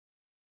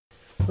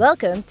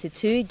Welcome to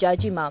Two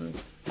Judgy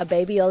Mums, a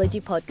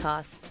babyology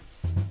podcast.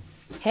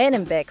 Hen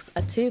and Becks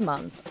are two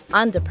mums,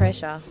 under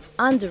pressure,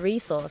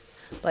 under-resourced,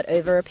 but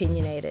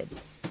over-opinionated,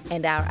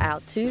 and are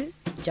our two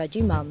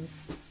Judgy Mums.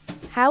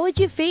 How would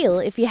you feel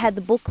if you had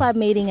the book club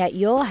meeting at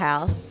your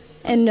house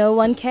and no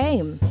one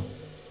came?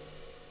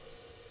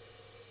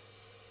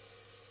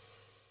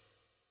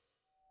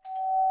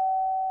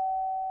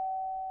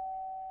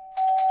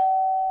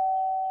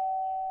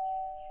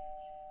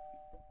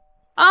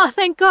 Oh,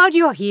 thank God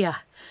you're here.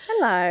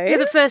 Hello. You're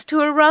the first to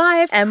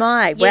arrive. Am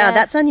I? Wow, Yeah.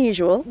 that's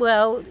unusual.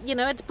 Well, you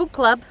know, it's book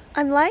club.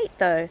 I'm late,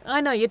 though.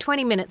 I know, you're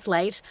 20 minutes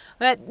late,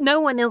 but no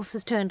one else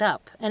has turned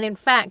up. And in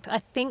fact, I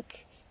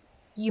think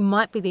you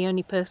might be the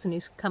only person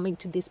who's coming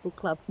to this book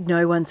club.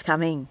 No one's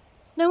coming.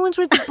 No one's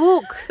read the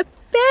book.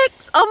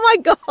 Becks! Oh, my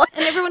God.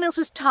 And everyone else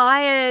was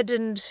tired,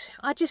 and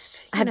I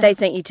just... Have they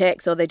sent you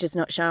texts or they're just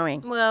not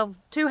showing? Well,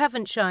 2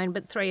 haven't shown,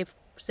 but 3 have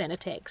sent a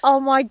text. Oh,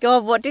 my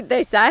God. What did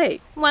they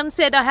say? One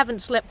said, I haven't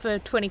slept for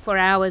 24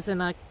 hours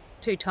and I'm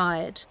too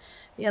tired.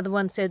 The other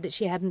one said that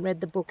she hadn't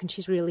read the book and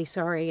she's really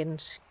sorry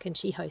and can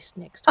she host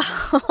next time?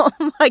 Oh,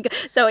 my God.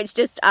 So it's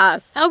just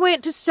us. I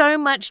went to so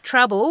much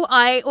trouble.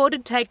 I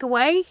ordered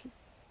takeaway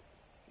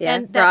Yeah,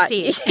 and that's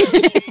right.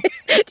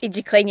 it. Did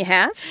you clean your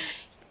house?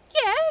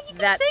 Yeah, you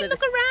can see,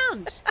 look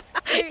around.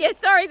 Yeah,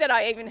 sorry that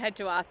I even had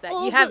to ask that.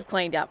 You have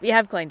cleaned up. You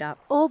have cleaned up.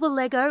 All the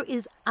Lego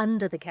is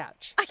under the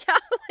couch.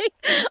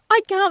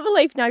 I can't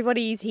believe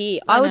nobody is here.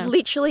 I would know.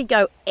 literally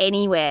go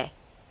anywhere.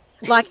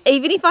 Like,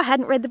 even if I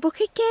hadn't read the book,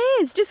 who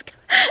cares? Just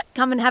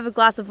come and have a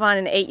glass of wine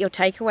and eat your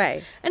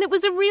takeaway. And it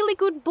was a really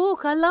good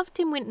book. I loved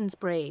Tim Winton's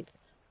Breathe.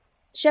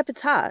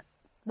 Shepherd's Heart.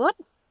 What?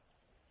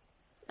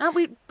 Aren't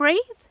we Breathe?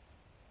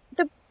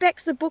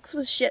 The book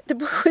was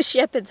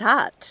Shepherd's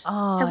Heart.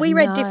 Oh, Have we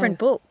read no. different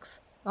books?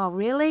 Oh,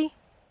 really?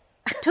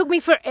 It took me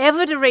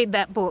forever to read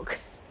that book.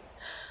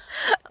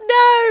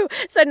 No.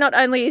 So not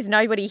only is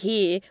nobody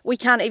here, we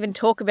can't even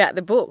talk about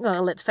the book.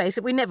 Well, let's face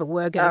it, we never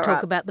were going to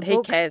talk about the Who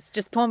book. cares?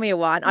 Just pour me a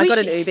wine. I got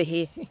an Uber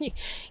here.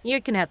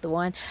 You can have the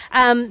wine.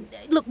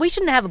 Look, we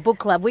shouldn't have a book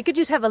club. We could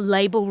just have a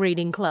label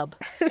reading club.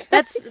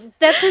 That's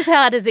as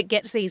hard as it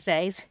gets these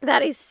days.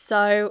 That is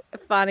so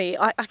funny.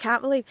 I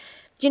can't believe...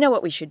 Do you know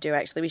what we should do,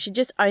 actually? We should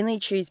just only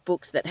choose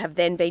books that have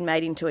then been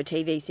made into a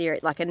TV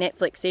series, like a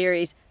Netflix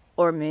series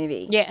or a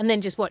movie. Yeah, and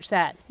then just watch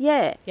that.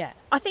 Yeah. Yeah.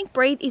 I think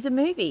Breathe is a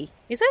movie.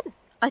 Is it?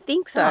 I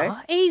think so.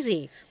 Oh,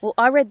 easy. Well,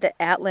 I read the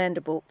Outlander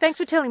books. Thanks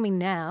for telling me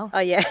now. Oh,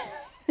 yeah.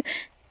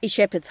 Is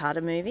Shepherd's Heart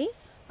a movie?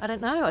 I don't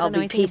know. I I'll don't know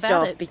be anything pissed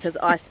about off it. because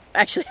I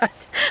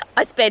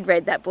sped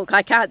read that book.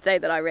 I can't say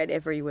that I read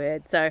every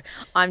word, so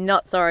I'm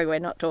not sorry we're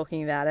not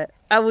talking about it.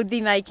 I would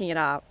be making it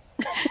up.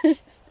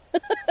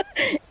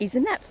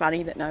 Isn't that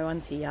funny that no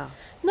one's here?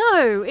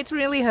 No, it's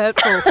really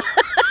hurtful.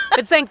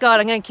 But thank God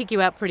I'm going to kick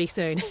you out pretty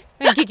soon.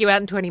 I'm going to kick you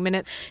out in 20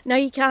 minutes. No,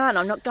 you can't.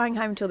 I'm not going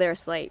home till they're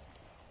asleep.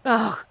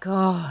 Oh,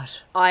 God.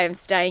 I am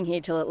staying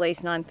here till at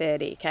least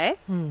 9:30, okay?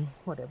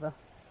 Whatever.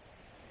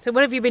 So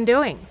what have you been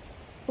doing?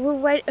 Well,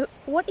 wait,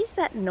 what is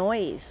that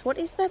noise? What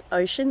is that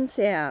ocean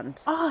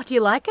sound? Oh, do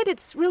you like it?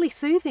 It's really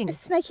soothing.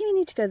 It's making me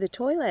need to go to the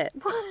toilet.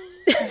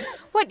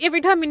 What,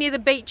 every time you're near the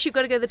beach, you've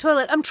got to go to the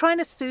toilet? I'm trying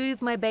to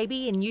soothe my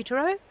baby in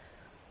utero.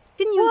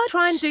 Didn't you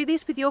try and do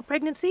this with your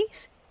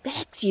pregnancies?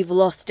 Bex, you've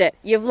lost it.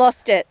 You've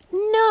lost it.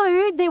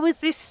 No, there was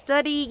this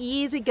study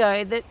years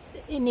ago that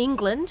in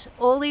England,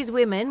 all these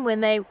women,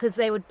 because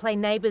they would play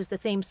Neighbours, the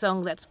theme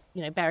song, that's,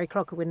 you know, Barry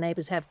Crocker, when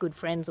Neighbours Have Good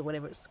Friends or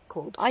whatever it's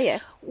called. Oh, yeah.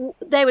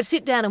 They would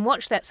sit down and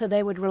watch that so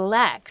they would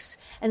relax.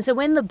 And so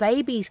when the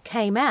babies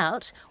came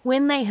out,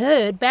 when they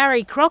heard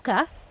Barry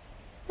Crocker,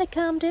 they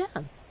calmed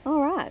down.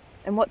 All right.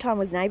 And what time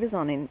was Neighbours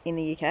on in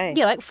the UK?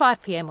 Yeah, like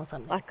 5 p.m. or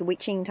something. Like the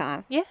witching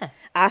time? Yeah.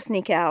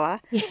 Arsenic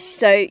hour.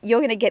 So you're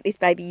going to get this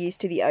baby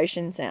used to the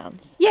ocean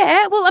sounds?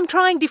 Yeah, well, I'm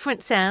trying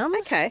different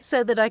sounds Okay.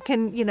 so that I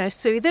can, you know,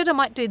 soothe it. I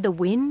might do the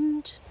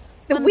wind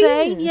one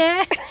wind? day.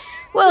 Yeah.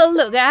 Well,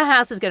 look, our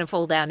house is going to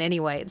fall down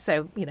anyway. It's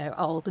so, you know,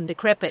 old and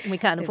decrepit and we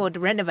can't afford to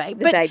renovate.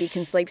 The But baby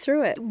can sleep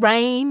through it.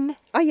 rain,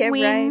 Oh, yeah,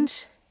 wind, rain.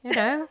 you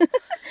know.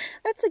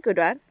 That's a good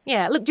one.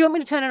 Yeah, look, do you want me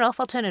to turn it off?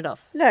 I'll turn it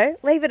off. No,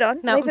 leave it on.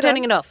 No, leave I'm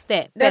turning it off.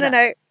 There.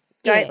 No.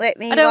 Don't let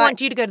me. I don't want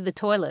you to go to the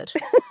toilet.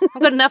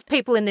 I've got enough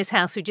people in this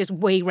house who just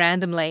wee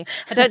randomly.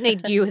 I don't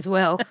need you as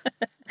well.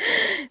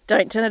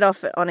 Don't turn it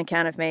off on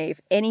account of me.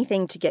 If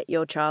anything to get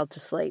your child to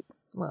sleep.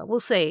 Well, we'll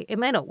see. It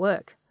may not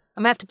work.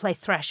 I may have to play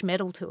thrash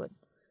metal to it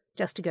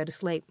just to go to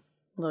sleep.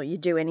 Well,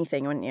 you'd do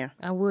anything, wouldn't you?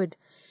 I would.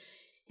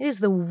 It is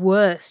the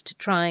worst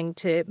trying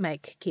to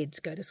make kids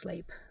go to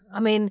sleep. I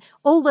mean,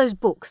 all those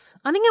books.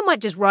 I think I might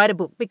just write a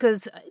book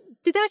because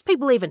do those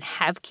people even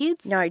have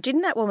kids? No,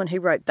 didn't that woman who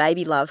wrote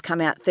Baby Love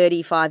come out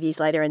 35 years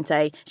later and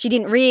say she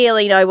didn't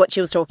really know what she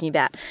was talking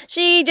about?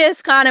 She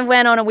just kind of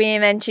went on a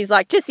whim and she's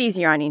like, just use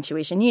your own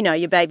intuition. You know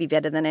your baby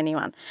better than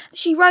anyone.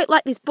 She wrote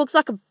like this book's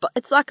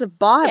it's like a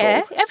Bible.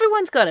 Yeah,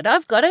 everyone's got it.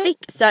 I've got it.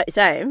 So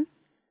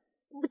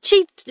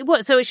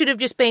So it should have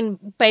just been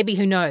Baby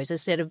Who Knows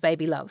instead of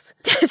Baby Loves.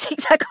 That's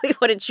exactly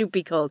what it should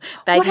be called.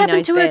 Baby What happened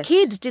Knows to her Best.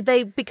 kids? Did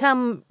they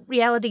become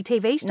reality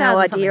TV stars? No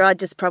or idea. something? I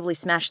just probably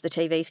smashed the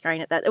TV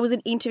screen at that. It was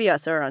an interview I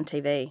saw her on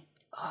TV.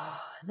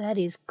 That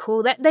is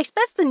cool.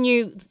 That's the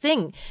new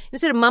thing.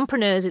 Instead of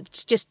mumpreneurs,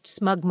 it's just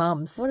smug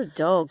mums. What a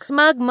dog.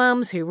 Smug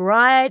mums who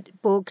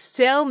write books,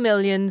 sell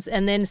millions,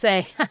 and then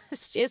say,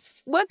 it's just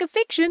work of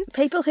fiction.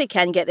 People who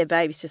can get their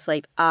babies to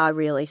sleep are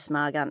really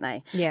smug, aren't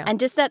they? Yeah. And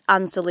just that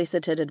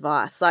unsolicited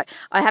advice. Like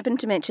I happened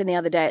to mention the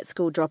other day at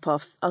school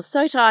drop-off, I was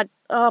so tired.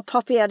 Oh,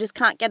 Poppy, I just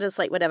can't get her to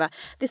sleep, whatever.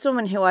 This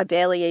woman who I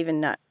barely even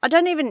know. I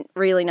don't even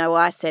really know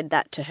why I said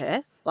that to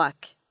her.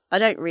 Like, I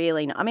don't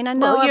really know. I mean, I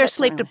know. Well, you're a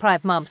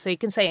sleep-deprived mum, so you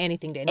can say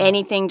anything to anyone.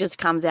 Anything just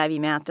comes out of your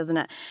mouth, doesn't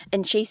it?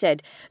 And she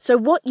said, so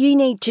what you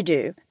need to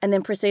do, and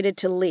then proceeded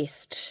to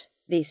list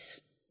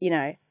this,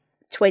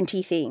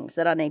 20 things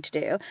that I need to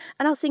do.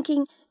 And I was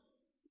thinking,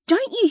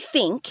 don't you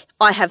think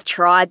I have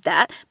tried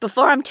that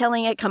before I'm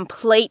telling a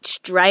complete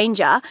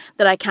stranger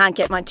that I can't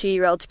get my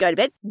 2-year-old to go to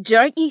bed?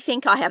 Don't you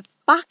think I have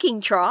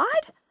fucking tried?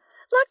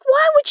 Like,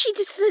 why would she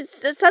just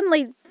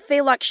suddenly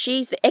feel like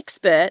she's the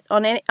expert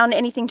on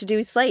anything to do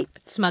with sleep?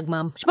 Smug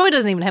mum. She probably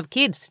doesn't even have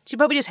kids. She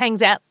probably just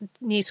hangs out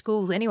near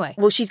schools anyway.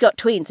 Well, she's got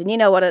twins, and you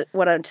know what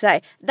I'm to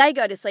say? They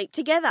go to sleep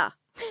together.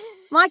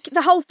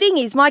 The whole thing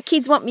is my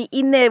kids want me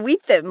in there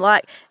with them,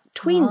 like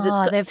twins.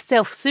 They're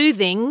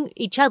self-soothing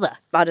each other.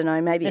 I don't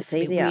know, maybe That's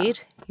it's easier. a bit weird.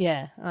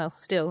 Yeah, well,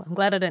 still, I'm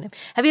glad I don't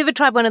have you ever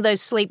tried one of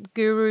those sleep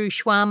guru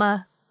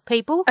shawarma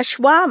people? A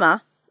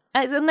shawarma?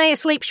 Isn't they a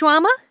sleep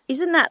shawarma?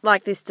 Isn't that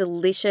like this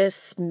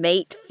delicious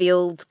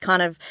meat-filled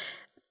kind of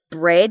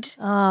bread?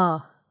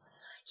 Oh,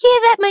 yeah,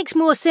 that makes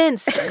more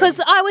sense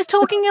because I was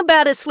talking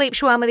about a sleep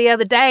shawarma the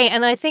other day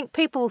and I think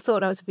people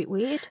thought I was a bit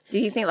weird. Do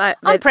you think like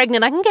I'm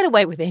pregnant, I can get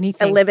away with a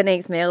anything.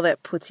 Lebanese meal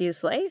that puts you to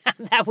sleep?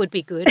 That would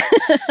be good.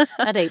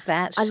 I'd eat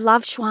that. I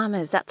love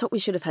shawarmas. That's what we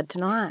should have had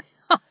tonight.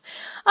 Oh,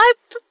 I've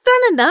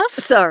done enough.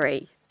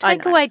 Sorry.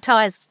 Takeaway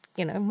ties,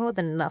 more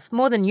than enough.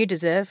 More than you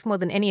deserve. More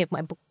than any of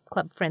my book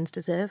club friends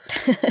deserve.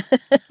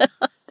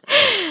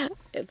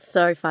 It's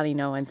so funny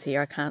no one's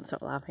here. I can't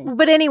stop laughing.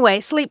 But anyway,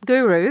 sleep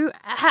guru,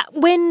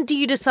 when do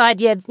you decide,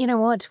 you know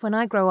what, when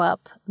I grow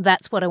up,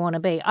 that's what I want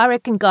to be? I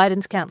reckon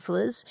guidance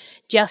counsellors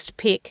just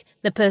pick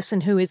the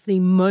person who is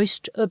the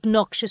most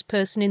obnoxious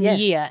person in the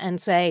year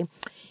and say,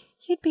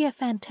 you'd be a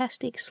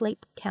fantastic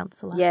sleep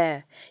counsellor.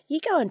 Yeah. You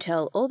go and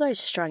tell all those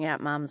strung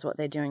out mums what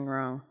they're doing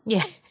wrong.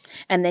 Yeah.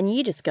 And then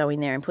you just go in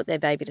there and put their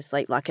baby to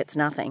sleep like it's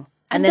nothing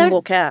and then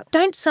walk out.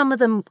 Don't some of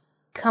them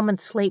come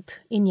and sleep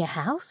in your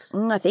house?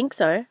 I think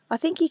so. I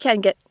think you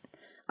can get,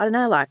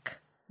 like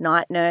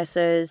night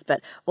nurses,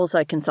 but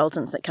also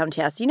consultants that come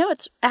to your house.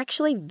 It's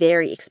actually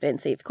very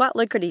expensive, quite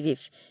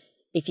lucrative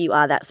if you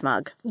are that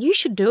smug. You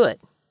should do it.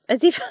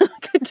 As if I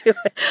could do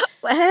it.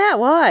 How?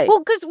 Why? Well,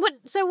 because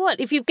so what?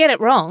 If you get it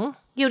wrong,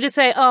 you'll just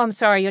say, oh, I'm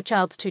sorry, your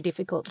child's too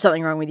difficult.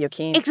 Something wrong with your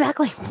kid.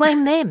 Exactly.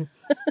 Blame them.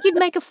 You'd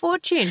make a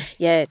fortune.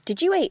 Yeah.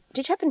 Did you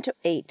happen to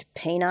eat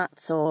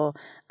peanuts or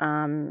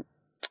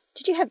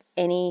did you have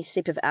any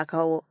sip of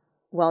alcohol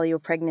while you were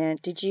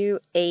pregnant? Did you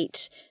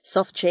eat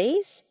soft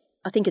cheese?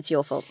 I think it's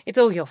your fault. It's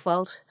all your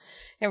fault.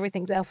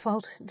 Everything's our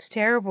fault. It's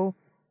terrible.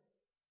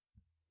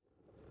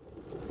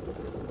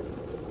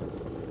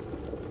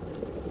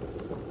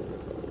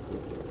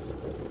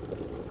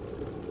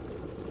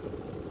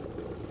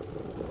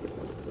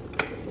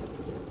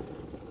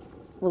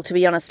 Well, to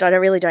be honest, I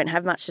really don't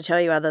have much to tell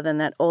you other than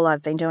that all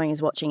I've been doing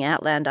is watching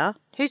Outlander.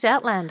 Who's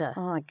Outlander?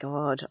 Oh, my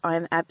God.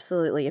 I'm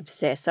absolutely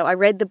obsessed. So I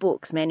read the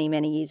books many,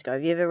 many years ago.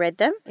 Have you ever read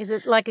them? Is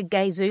it like a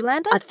gay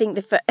Zoolander? I think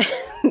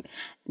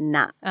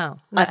Nah. Oh,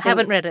 no, I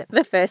haven't read it.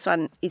 The first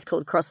one is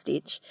called Cross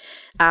Stitch.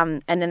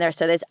 And then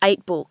there's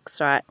 8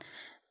 books, right?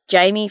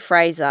 Jamie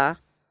Fraser.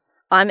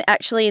 I'm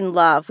actually in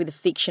love with a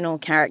fictional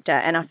character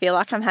and I feel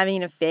like I'm having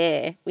an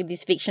affair with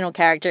this fictional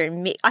character.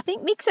 And Mick, I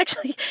think Mick's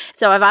actually...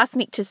 So I've asked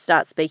Mick to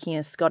start speaking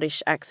a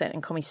Scottish accent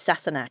and call me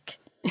Sassenach.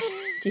 Do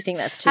you think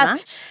that's too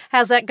much?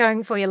 How's that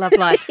going for your love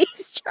life?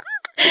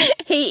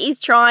 He is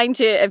trying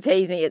to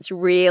appease me. It's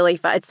really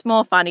fun. It's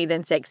more funny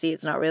than sexy.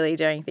 It's not really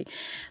doing anything.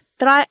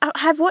 But I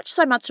have watched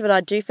so much of it,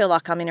 I do feel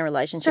like I'm in a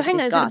relationship with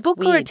this guy. So hang on, is it a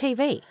book or a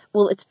TV?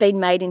 Well, it's been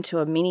made into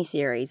a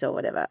miniseries or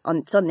whatever.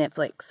 It's on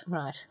Netflix.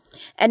 Right.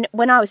 And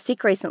when I was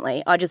sick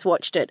recently, I just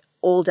watched it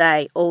all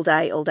day.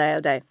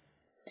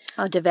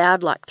 I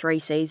devoured like 3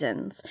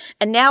 seasons.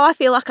 And now I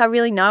feel like I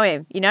really know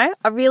him,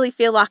 I really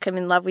feel like I'm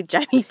in love with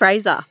Jamie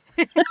Fraser.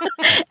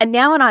 And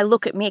now when I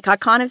look at Mick, I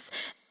kind of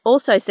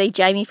also see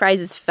Jamie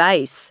Fraser's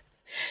face.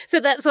 So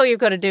that's all you've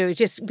got to do is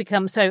just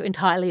become so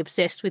entirely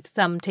obsessed with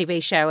some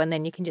TV show and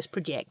then you can just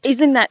project.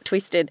 Isn't that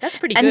twisted? That's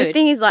pretty good. And the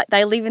thing is, like,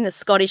 they live in the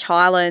Scottish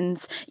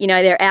Highlands,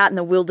 they're out in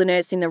the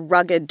wilderness in the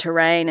rugged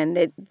terrain and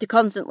they're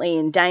constantly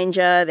in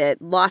danger, their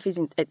life is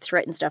at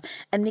threat and stuff.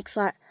 And Mick's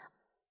like,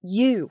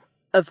 you,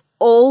 of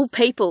all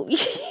people,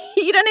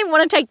 you don't even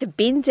want to take the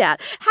bins out.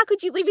 How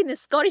could you live in the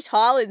Scottish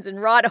Highlands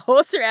and ride a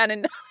horse around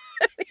and...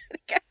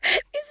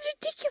 It's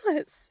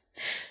ridiculous.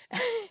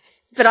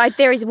 But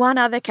there is one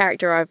other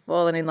character I've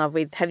fallen in love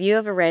with. Have you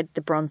ever read The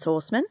Bronze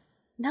Horseman?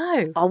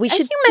 No. Oh, we Are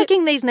should you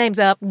making these names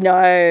up?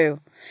 No.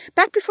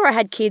 Back before I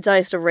had kids, I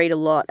used to read a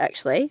lot,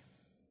 actually.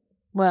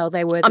 Well,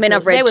 they were.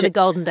 They were the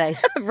golden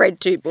days. I've read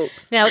 2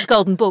 books. Now it's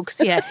golden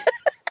books, yeah.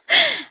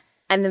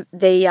 And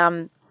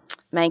the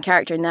main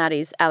character in that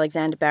is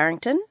Alexander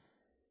Barrington.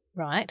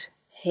 Right.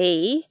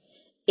 He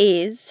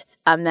is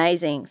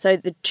amazing. So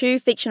the 2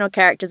 fictional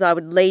characters I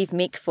would leave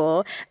Mick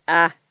for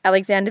are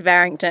Alexander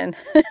Barrington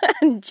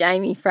and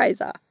Jamie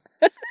Fraser.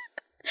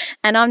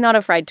 And I'm not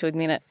afraid to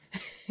admit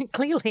it.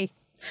 Clearly.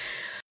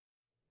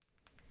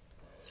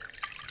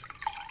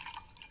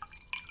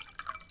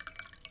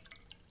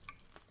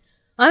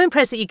 I'm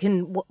impressed that you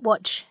can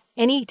watch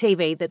any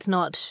TV that's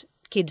not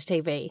kids'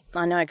 TV.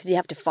 I know, because you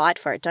have to fight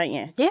for it, don't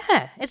you?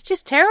 Yeah, it's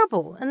just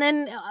terrible. And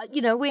then,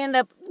 we end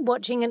up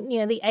watching it,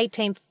 the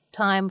 18th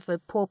time for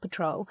Paw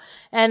Patrol,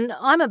 and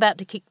I'm about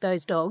to kick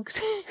those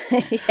dogs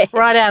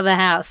right out of the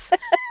house.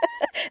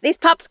 This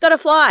pup's got to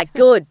fly.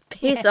 Good.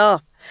 Piss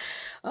off.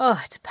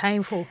 Oh, it's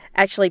painful.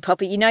 Actually,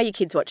 Poppy, your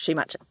kids watch too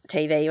much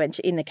TV. When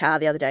in the car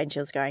the other day and she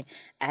was going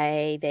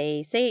A,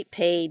 B, C,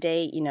 P,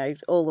 D,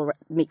 all the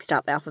mixed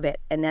up alphabet.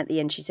 And at the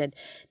end she said,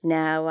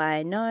 now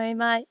I know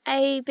my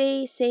A,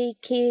 B, C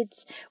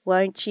kids,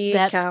 won't you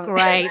That's come?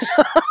 Great.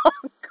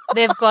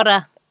 They've got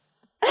her.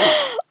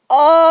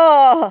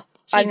 Oh.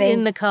 She's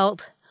in the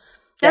cult.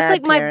 That's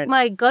like parent.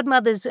 my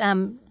godmother's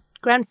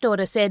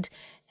granddaughter said,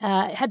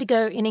 had to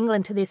go in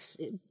England to this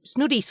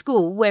snooty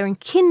school where in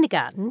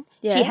kindergarten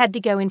she had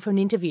to go in for an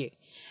interview.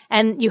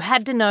 And you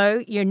had to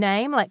know your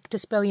name, like to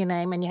spell your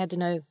name, and you had to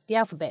know the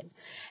alphabet.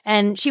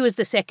 And she was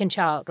the second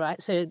child, right?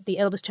 So the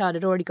eldest child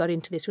had already got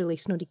into this really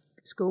snooty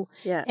school.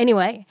 Yeah.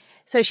 Anyway,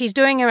 so she's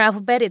doing her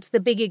alphabet. It's the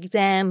big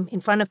exam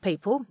in front of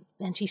people.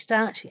 And she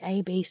starts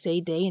A, B,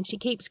 C, D, and she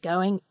keeps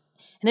going.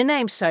 And her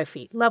name's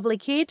Sophie. Lovely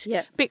kid.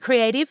 Yeah. Bit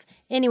creative.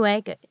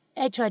 Anyway,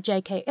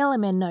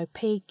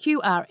 HIJKLMNOP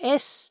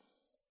QRS.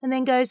 And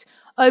then goes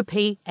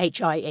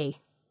OPHIE.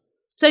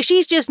 So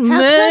she's just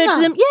merged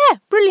clever. them. Yeah,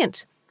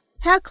 brilliant.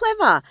 How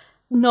clever.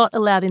 Not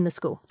allowed in the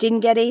school. Didn't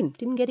get in.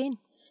 Didn't get in.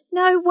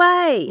 No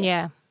way.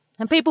 Yeah.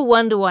 And people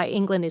wonder why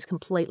England is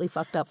completely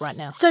fucked up right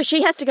now. So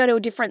she has to go to a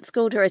different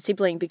school to her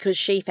sibling because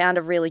she found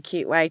a really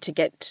cute way to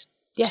get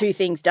 2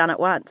 things done at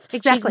once.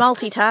 Exactly. She's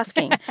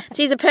multitasking.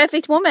 She's a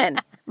perfect woman.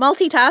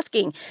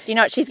 Multitasking. Do you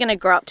know what? She's going to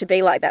grow up to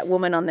be like that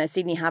woman on the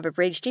Sydney Harbour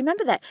Bridge. Do you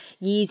remember that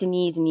years and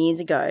years and years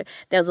ago?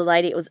 There was a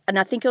lady, and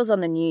I think it was on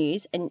the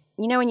news, and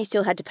when you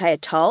still had to pay a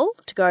toll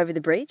to go over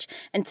the bridge?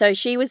 And so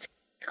she was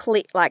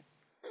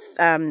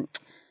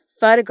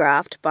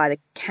photographed by the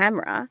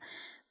camera,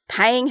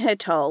 paying her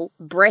toll,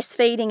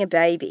 breastfeeding a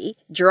baby,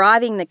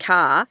 driving the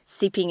car,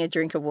 sipping a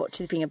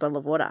bottle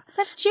of water.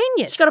 That's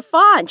genius. She got a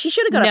fine. She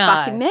should have got a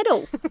fucking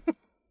medal.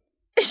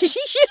 She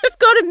should have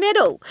got a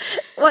medal.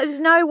 Well, there's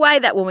no way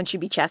that woman should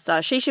be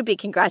chastised. She should be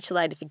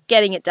congratulated for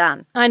getting it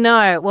done. I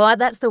know. Well,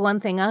 that's the one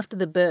thing after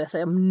the birth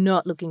I'm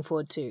not looking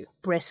forward to,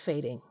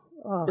 breastfeeding.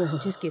 Oh,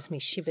 it just gives me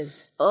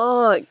shivers.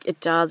 Oh, it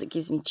does. It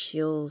gives me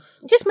chills.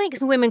 It just makes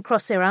women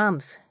cross their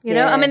arms, you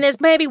know? I mean, there's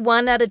maybe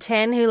 1 out of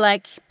 10 who,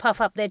 puff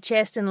up their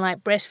chest and,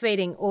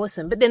 breastfeeding,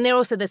 awesome. But then they're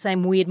also the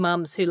same weird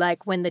mums who,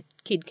 when the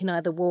kid can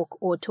either walk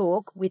or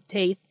talk with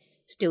teeth,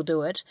 still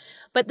do it.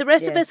 But the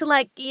rest of us are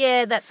like,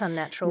 yeah, that's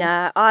unnatural.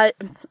 No, I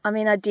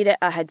did it.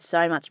 I had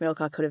so much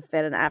milk I could have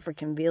fed an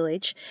African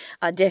village.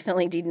 I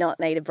definitely did not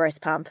need a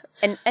breast pump.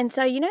 And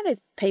so, there's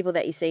people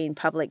that you see in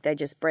public, they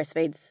just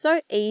breastfeed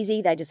so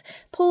easy. They just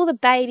pull the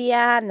baby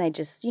out and they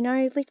just,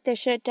 lift their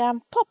shirt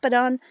down, pop it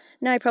on,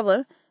 no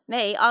problem.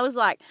 Me, I was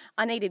like,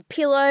 I needed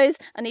pillows,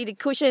 I needed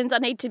cushions, I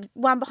needed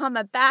one behind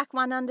my back,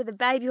 one under the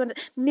baby.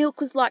 Milk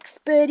was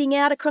spurting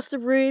out across the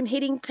room,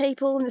 hitting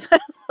people. And God,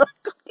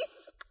 this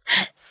is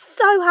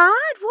so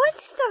hard. Why is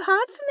this so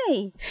hard for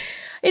me?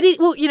 It is.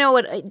 Well, you know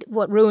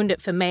what ruined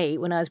it for me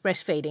when I was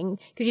breastfeeding,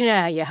 because you know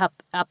how you're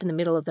up in the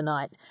middle of the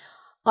night.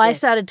 I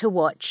started to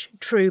watch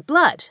True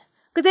Blood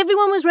because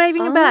everyone was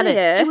raving about it.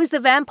 Yeah. It was the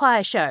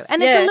vampire show,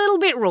 and it's a little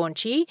bit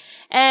raunchy.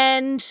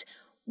 And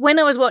when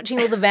I was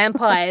watching all the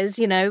vampires,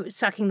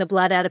 sucking the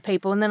blood out of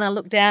people, and then I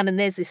looked down and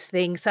there's this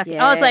thing sucking.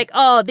 I was like,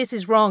 oh, this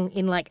is wrong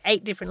in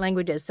 8 different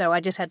languages, so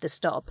I just had to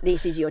stop.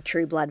 This is your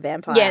True Blood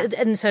vampire. Yeah,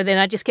 and so then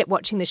I just kept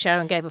watching the show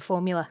and gave a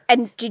formula.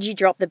 And did you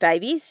drop the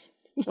babies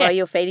while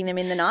you're feeding them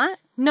in the night?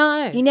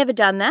 No. You never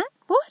done that?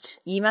 What?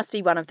 You must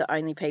be one of the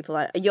only people.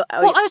 Well,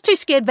 I was too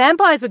scared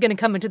vampires were going to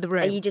come into the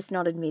room. Are you just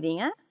not admitting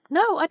it?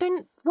 No, I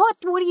don't. What?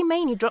 What do you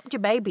mean? You dropped your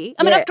baby?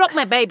 I mean, I've dropped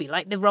my baby.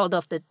 They rolled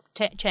off the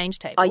change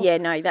table. Oh, yeah,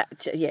 no,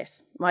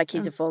 yes. My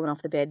kids have fallen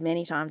off the bed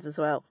many times as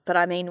well. But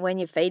I mean, when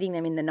you're feeding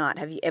them in the night,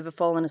 have you ever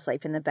fallen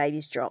asleep and the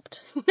baby's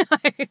dropped? No.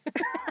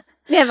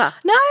 Never.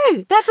 No,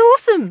 that's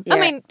awesome. Yeah. I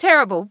mean,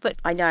 terrible, but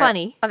I know.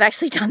 funny. I've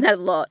actually done that a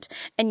lot.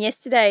 And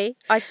yesterday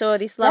I saw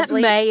this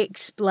lovely... That may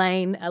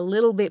explain a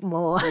little bit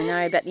more. I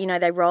know, but,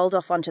 they rolled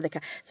off onto the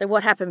car. So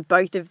what happened,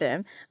 both of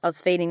them, I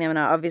was feeding them and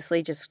I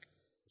obviously just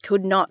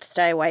Could not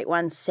stay awake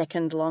 1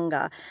 second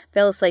longer.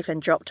 Fell asleep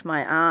and dropped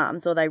my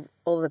arms, or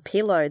the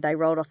pillow. They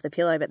rolled off the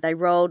pillow, but they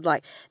rolled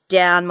like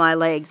down my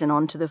legs and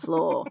onto the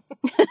floor.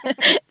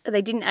 So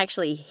they didn't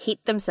actually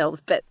hit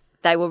themselves, but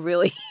they were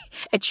really,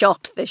 it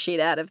shocked the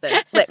shit out of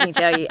them, let me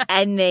tell you,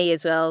 and me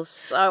as well.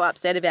 So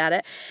upset about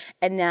it.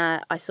 And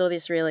I saw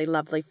this really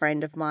lovely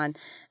friend of mine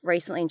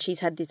recently, and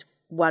she's had this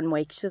 1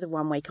 week, she's a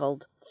 1 week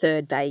old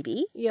third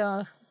baby.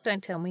 Yeah.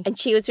 Don't tell me. And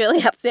she was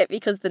really upset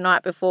because the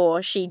night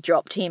before she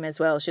dropped him as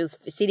well. She was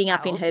sitting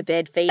up in her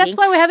bed feeding. That's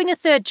why we're having a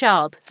third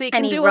child, so you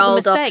can do all the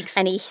mistakes.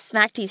 And he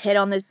smacked his head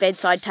on the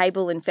bedside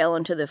table and fell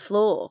onto the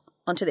floor,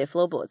 onto their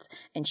floorboards.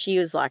 And she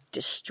was like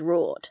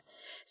distraught.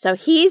 So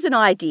here's an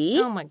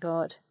idea. Oh my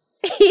God.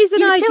 Here's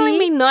an idea. You're telling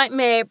me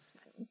nightmare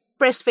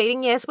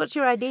breastfeeding? Yes. What's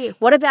your idea?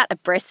 What about a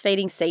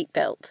breastfeeding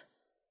seatbelt?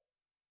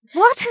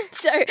 What?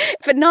 So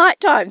for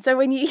nighttime, so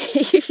when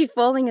if you're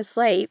falling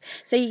asleep,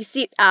 so you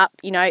sit up,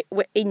 you know,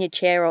 in your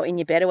chair or in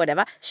your bed or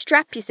whatever,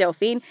 strap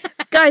yourself in,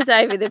 goes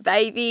over the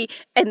baby,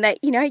 and they,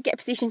 you know, get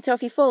positioned. So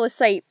if you fall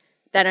asleep,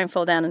 they don't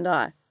fall down and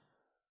die.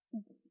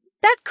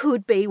 That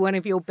could be one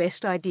of your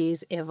best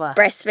ideas ever.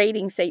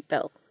 Breastfeeding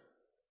seatbelt.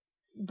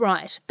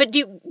 Right. But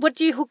what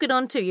do you hook it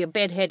onto? Your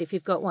bed head if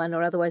you've got one,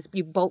 or otherwise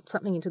you bolt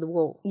something into the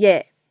wall?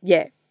 Yeah.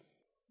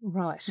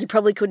 Right. You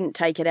probably couldn't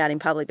take it out in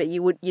public, but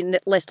you're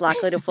less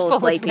likely to fall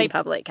asleep in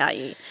public, aren't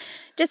you?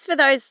 Just for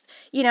those,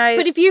 you know.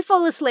 But if you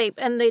fall asleep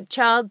and the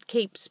child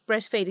keeps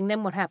breastfeeding,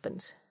 then what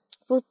happens?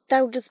 Well,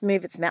 they'll just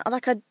move its mouth.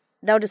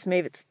 They'll just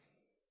move its.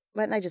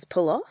 Won't they just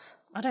pull off?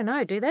 I don't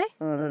know. Do they? I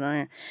don't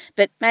know.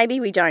 But maybe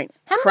we don't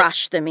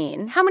crush them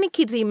in. How many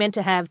kids are you meant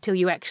to have till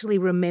you actually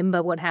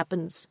remember what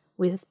happens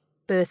with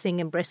birthing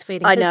and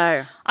breastfeeding? I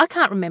know. I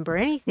can't remember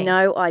anything.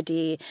 No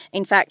idea.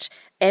 In fact,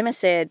 Emma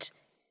said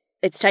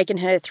it's taken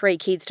her 3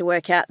 kids to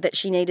work out that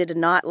she needed a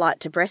nightlight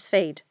to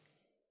breastfeed.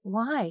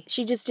 Why?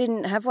 She just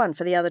didn't have one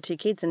for the other 2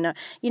 kids. And,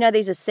 you know,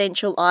 these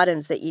essential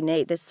items that you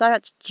need. There's so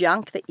much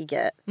junk that you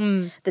get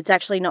that's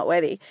actually not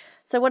worthy.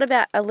 So what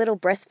about a little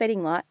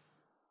breastfeeding light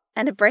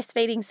and a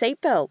breastfeeding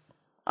seatbelt?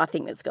 I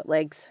think that's got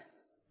legs.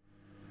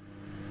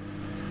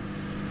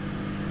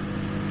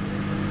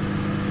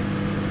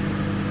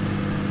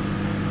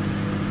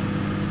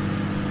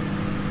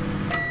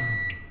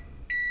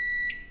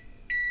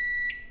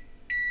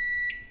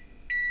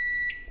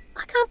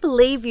 I can't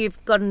believe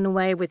you've gotten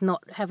away with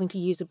not having to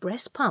use a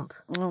breast pump.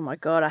 Oh, my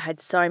God, I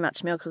had so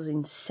much milk. It was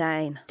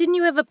insane. Didn't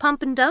you ever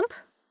pump and dump?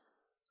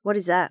 What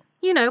is that?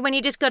 You know, when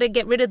you just got to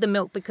get rid of the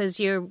milk because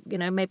you're, you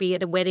know, maybe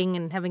at a wedding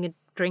and having a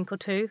drink or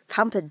two.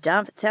 Pump and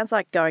dump. It sounds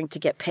like going to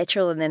get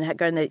petrol and then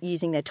going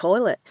using their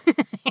toilet.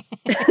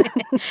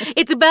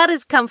 It's about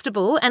as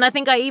comfortable, and I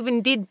think I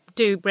even did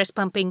do breast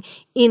pumping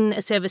in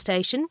a service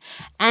station,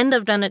 and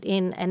I've done it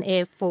in an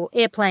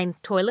airplane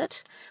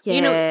toilet. Yeah.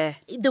 You know,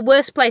 the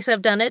worst place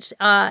I've done it,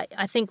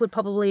 I think, would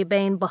probably have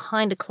been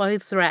behind a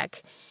clothes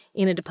rack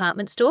in a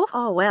department store.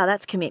 Oh, wow,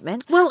 that's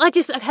commitment. Well, I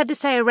had to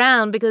stay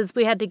around because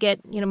we had to get,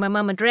 you know, my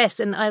mum a dress,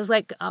 and I was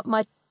like,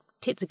 my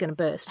tits are going to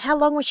burst. How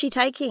long was she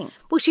taking?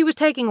 Well, she was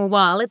taking a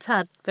while. It's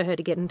hard for her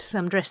to get into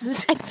some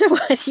dresses. And so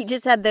what, you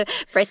just had the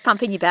breast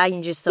pump in your bag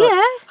and you just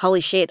thought, holy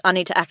shit, I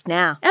need to act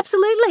now.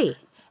 Absolutely.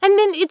 And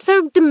then it's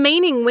so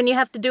demeaning when you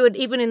have to do it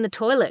even in the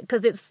toilet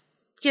because it's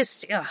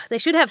just, they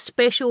should have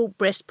special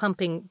breast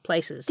pumping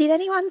places. Did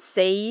anyone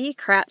see you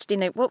crouched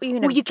in what were you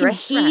in a you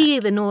dress can hear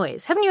the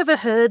noise. Haven't you ever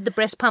heard the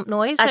breast pump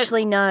noise?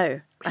 Actually,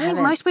 no. I think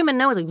most women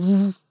know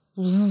it's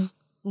like...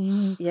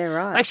 Yeah,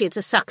 right. Actually, it's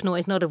a suck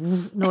noise, not a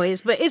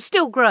noise, but it's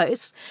still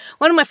gross.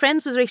 One of my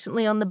friends was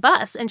recently on the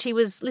bus and she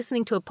was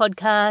listening to a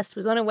podcast,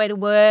 was on her way to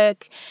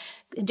work,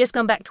 had just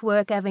gone back to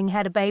work having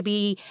had a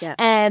baby,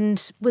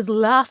 and was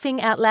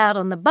laughing out loud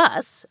on the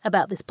bus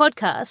about this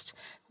podcast.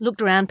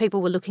 Looked around,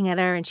 people were looking at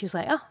her, and she was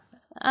like, oh,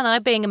 I know,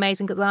 being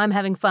amazing because I'm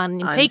having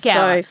fun in peak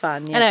hour. So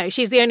fun, yeah. I know,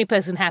 she's the only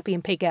person happy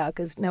in peak hour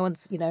because no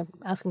one's, you know,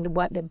 asking to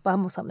wipe their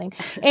bum or something.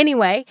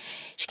 Anyway,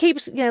 she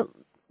keeps, you know,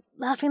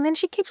 laughing, then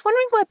she keeps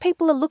wondering why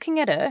people are looking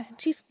at her.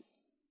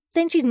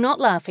 Then she's not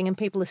laughing and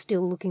people are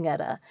still looking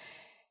at her.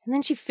 And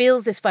then she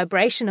feels this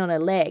vibration on her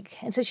leg.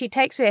 And so she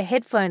takes her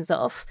headphones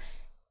off.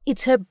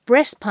 It's her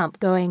breast pump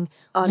going,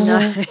 oh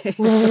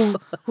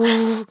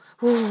no.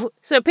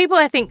 So people,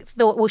 I think,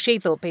 she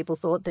thought people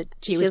thought that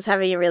she was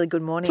having a really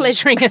good morning.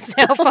 Pleasuring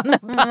herself on the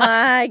bus. Oh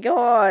my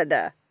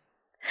God.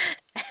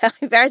 How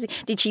embarrassing.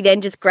 Did she then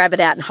just grab it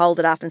out and hold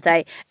it up and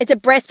say, it's a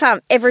breast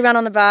pump, everyone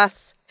on the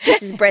bus.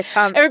 This is a breast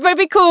pump. Everybody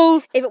be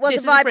cool. If it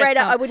was a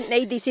vibrator, I wouldn't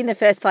need this in the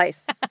first place.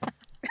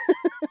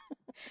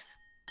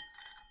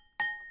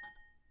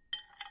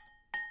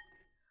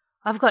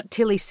 I've got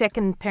Tilly's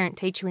second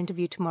parent-teacher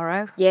interview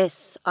tomorrow.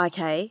 Yes,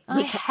 okay.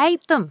 I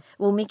hate them.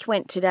 Well, Mick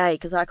went today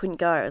because I couldn't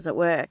go. I was at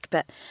work.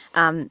 But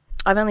I've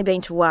only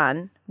been to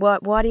one.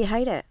 Why do you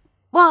hate it?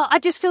 Well, I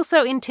just feel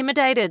so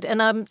intimidated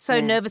and I'm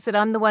so nervous that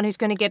I'm the one who's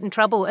going to get in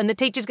trouble and the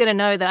teacher's going to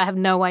know that I have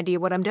no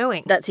idea what I'm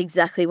doing. That's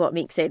exactly what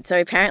Mick said. So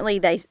apparently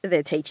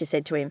the teacher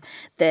said to him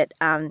that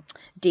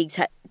Diggs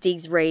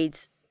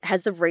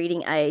has the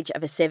reading age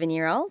of a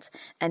 7-year-old,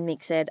 and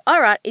Mick said,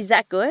 all right, is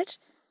that good?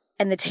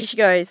 And the teacher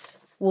goes,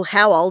 well,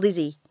 how old is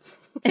he?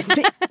 And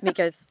Mick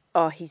goes,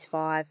 oh, he's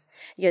 5.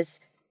 He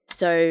goes,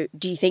 so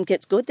do you think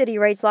it's good that he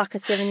reads like a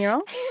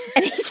 7-year-old?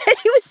 And he said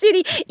he was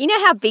sitting, you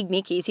know how big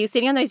Mick is? He was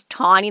sitting on those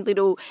tiny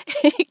little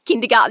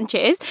kindergarten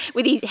chairs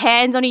with his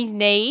hands on his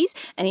knees,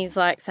 and he's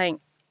like saying,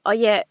 oh,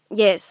 yeah,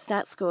 yes,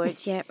 that's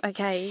good. Yeah,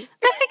 okay.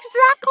 That's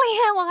exactly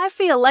how I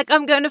feel. Like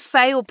I'm going to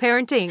fail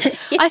parenting.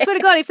 I swear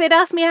to God, if they'd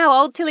asked me how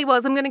old Tilly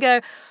was, I'm going to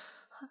go,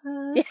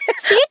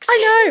 6?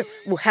 I know.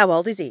 Well, how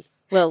old is he?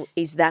 Well,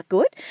 is that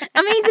good?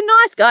 I mean, he's a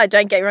nice guy.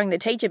 Don't get me wrong, the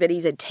teacher, but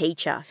he's a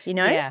teacher, you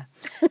know? Yeah.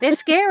 They're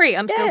scary.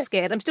 I'm still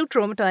scared. I'm still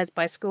traumatised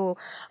by school.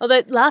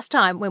 Although last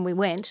time when we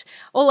went,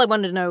 all I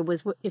wanted to know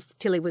was if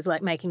Tilly was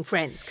like making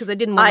friends because I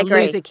didn't want to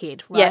lose a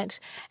kid, right? Yep.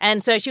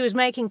 And so she was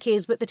making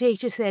kids, but the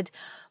teacher said,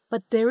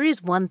 but there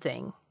is one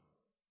thing.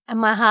 And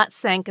my heart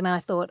sank and I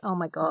thought, oh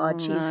my God,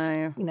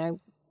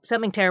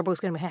 something terrible is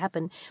going to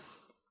happen.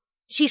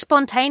 She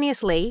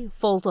spontaneously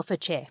falls off a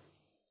chair.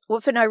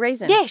 What, for no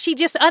reason? Yeah, she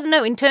just, I don't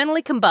know,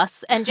 internally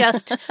combusts and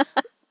just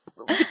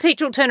the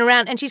teacher will turn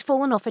around and she's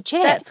fallen off a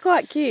chair. That's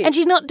quite cute. And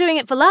she's not doing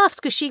it for laughs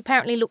because she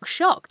apparently looks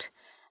shocked.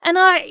 And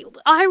I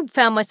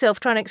found myself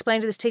trying to explain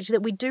to this teacher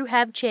that we do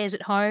have chairs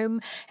at home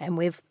and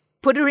we've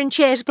put her in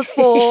chairs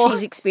before.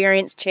 She's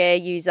experienced chair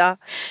user.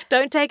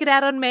 Don't take it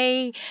out on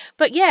me.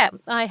 But yeah,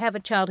 I have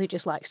a child who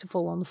just likes to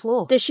fall on the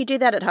floor. Does she do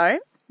that at home?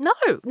 No,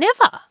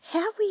 never.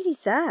 How weird is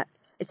that?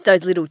 It's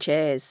those little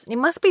chairs. It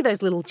must be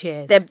those little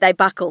chairs. They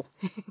buckle.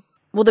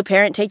 Well, the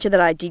parent teacher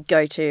that I did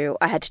go to,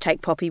 I had to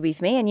take Poppy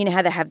with me, and you know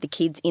how they have the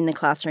kids in the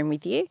classroom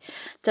with you?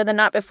 So the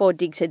night before,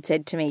 Diggs had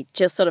said to me,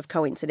 just sort of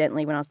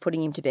coincidentally when I was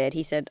putting him to bed,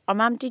 he said, oh,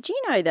 Mum, did you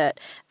know that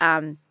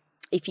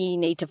if you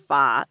need to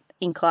fart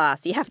in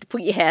class, you have to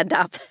put your hand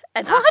up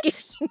and ask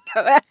if you can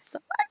go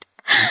outside?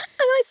 And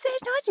I said,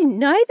 no, I didn't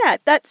know that.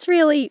 That's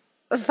really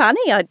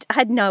funny. I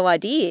had no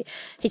idea.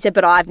 He said,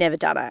 but I've never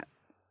done it.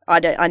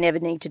 I never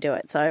need to do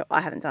it, so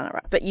I haven't done it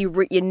right. But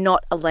you're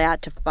not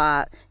allowed to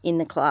fart in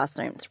the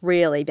classroom. It's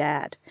really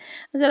bad.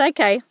 I said,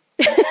 okay,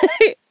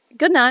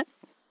 good night.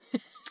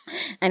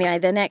 Anyway,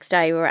 the next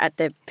day we were at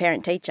the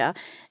parent-teacher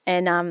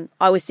and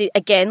I was,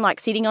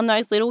 sitting on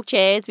those little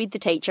chairs with the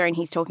teacher and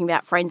he's talking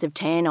about Friends of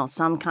 10 or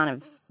some kind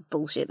of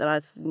bullshit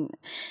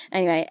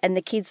anyway, and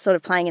the kids sort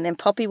of playing and then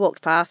Poppy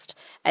walked past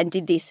and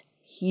did this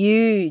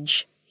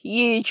huge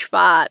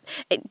fart.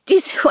 It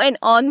just went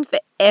on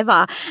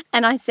forever.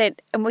 And I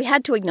said, and we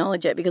had to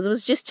acknowledge it because it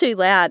was just too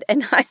loud.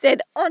 And I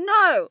said, oh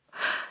no,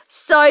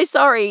 so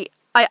sorry.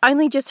 I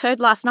only just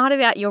heard last night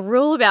about your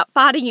rule about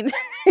farting in the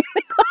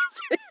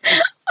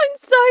classroom. I'm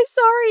so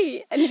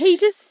sorry. And he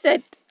just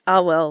said,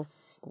 oh, well,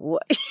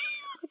 what?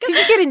 Did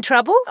you get in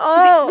trouble?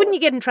 Oh. Wouldn't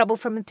you get in trouble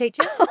from the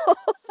teacher?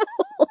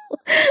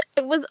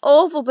 It was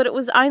awful, but it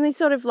was only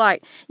sort of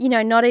like,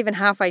 not even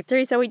halfway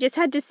through. So we just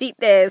had to sit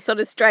there sort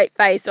of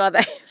straight-faced while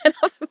they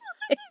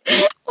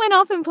went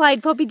off and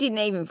played. Poppy didn't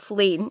even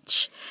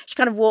flinch. She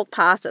kind of walked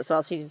past us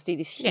while she just did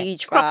this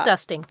huge crop fart.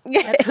 Dusting.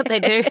 That's what they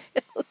do.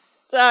 It was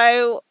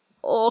so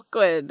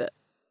awkward.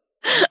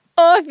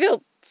 Oh, I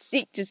feel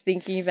sick just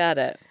thinking about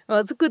it. Well,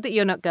 it's good that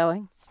you're not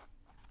going.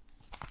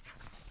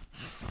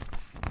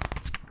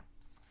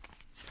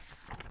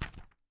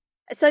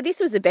 So this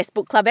was the best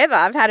book club ever.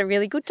 I've had a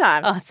really good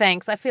time. Oh,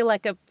 thanks. I feel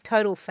like a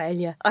total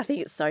failure. I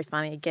think it's so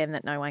funny, again,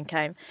 that no one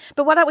came.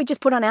 But why don't we just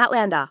put on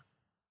Outlander?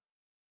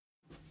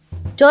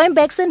 Join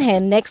Becks and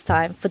Hen next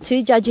time for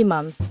Two Judgy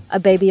Mums, a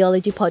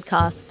babyology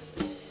podcast.